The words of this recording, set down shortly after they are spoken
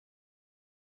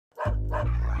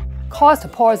Paws to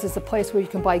Paws is a place where you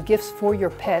can buy gifts for your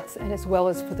pets and as well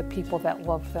as for the people that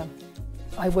love them.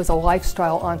 I was a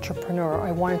lifestyle entrepreneur.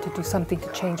 I wanted to do something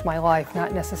to change my life,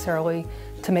 not necessarily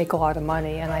to make a lot of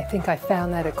money, and I think I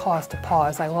found that at Paws to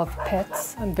Paws. I love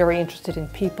pets. I'm very interested in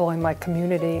people in my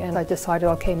community, and I decided,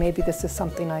 okay, maybe this is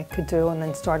something I could do, and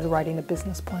then started writing a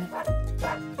business plan.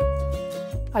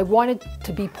 I wanted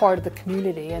to be part of the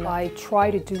community, and I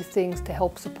try to do things to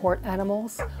help support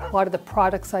animals. A lot of the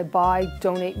products I buy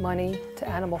donate money to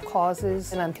animal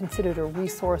causes, and I'm considered a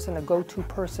resource and a go-to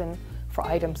person for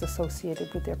items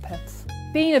associated with their pets.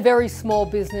 Being a very small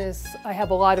business, I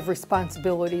have a lot of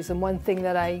responsibilities, and one thing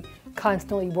that I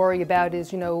constantly worry about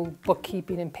is,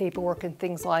 bookkeeping and paperwork and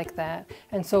things like that.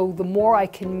 And so the more I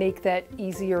can make that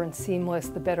easier and seamless,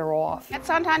 the better off. At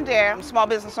Santander, small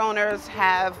business owners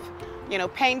have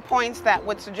pain points that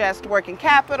would suggest working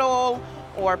capital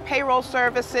or payroll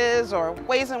services or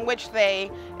ways in which they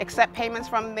accept payments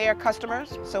from their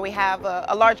customers. So we have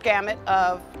a large gamut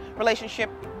of relationship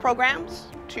programs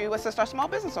to assist our small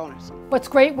business owners. What's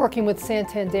great working with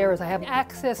Santander is I have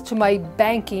access to my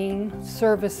banking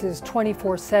services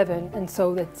 24/7, and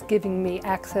so that's giving me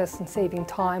access and saving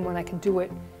time when I can do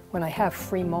it when I have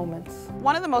free moments.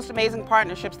 One of the most amazing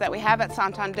partnerships that we have at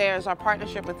Santander is our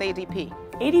partnership with ADP.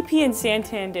 ADP and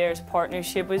Santander's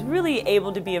partnership was really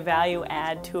able to be a value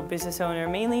add to a business owner,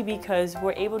 mainly because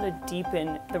we're able to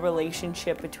deepen the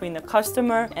relationship between the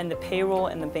customer and the payroll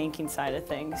and the banking side of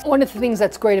things. One of the things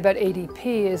that's great about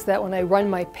ADP is that when I run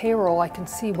my payroll, I can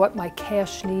see what my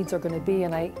cash needs are going to be,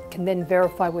 and I can then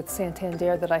verify with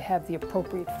Santander that I have the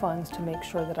appropriate funds to make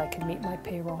sure that I can meet my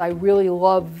payroll. I really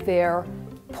love their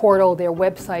portal, their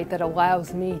website that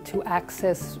allows me to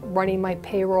access running my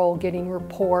payroll, getting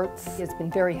reports. It's been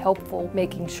very helpful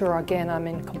making sure, again, I'm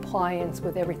in compliance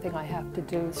with everything I have to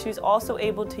do. She's also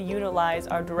able to utilize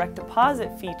our direct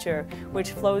deposit feature,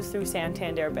 which flows through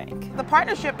Santander Bank. The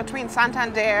partnership between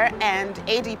Santander and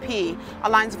ADP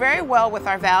aligns very well with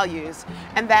our values,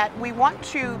 and that we want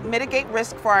to mitigate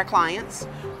risk for our clients.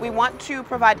 We want to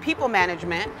provide people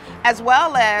management as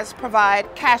well as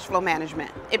provide cash flow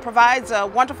management. It provides a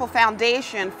wonderful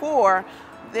foundation for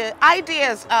the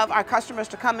ideas of our customers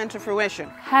to come into fruition.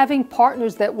 Having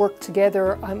partners that work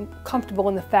together, I'm comfortable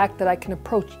in the fact that I can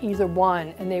approach either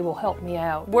one and they will help me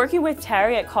out. Working with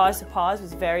Terry at Paws to Paws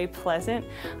was very pleasant.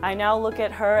 I now look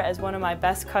at her as one of my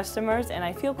best customers, and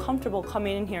I feel comfortable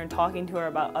coming in here and talking to her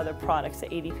about other products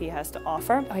that ADP has to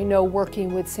offer. I know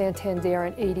working with Santander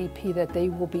and ADP that they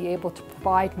will be able to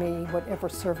provide me whatever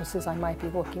services I might be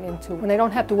looking into. When I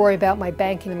don't have to worry about my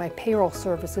banking and my payroll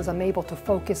services, I'm able to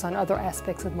focus on other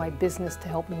aspects of my business to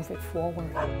help move it forward.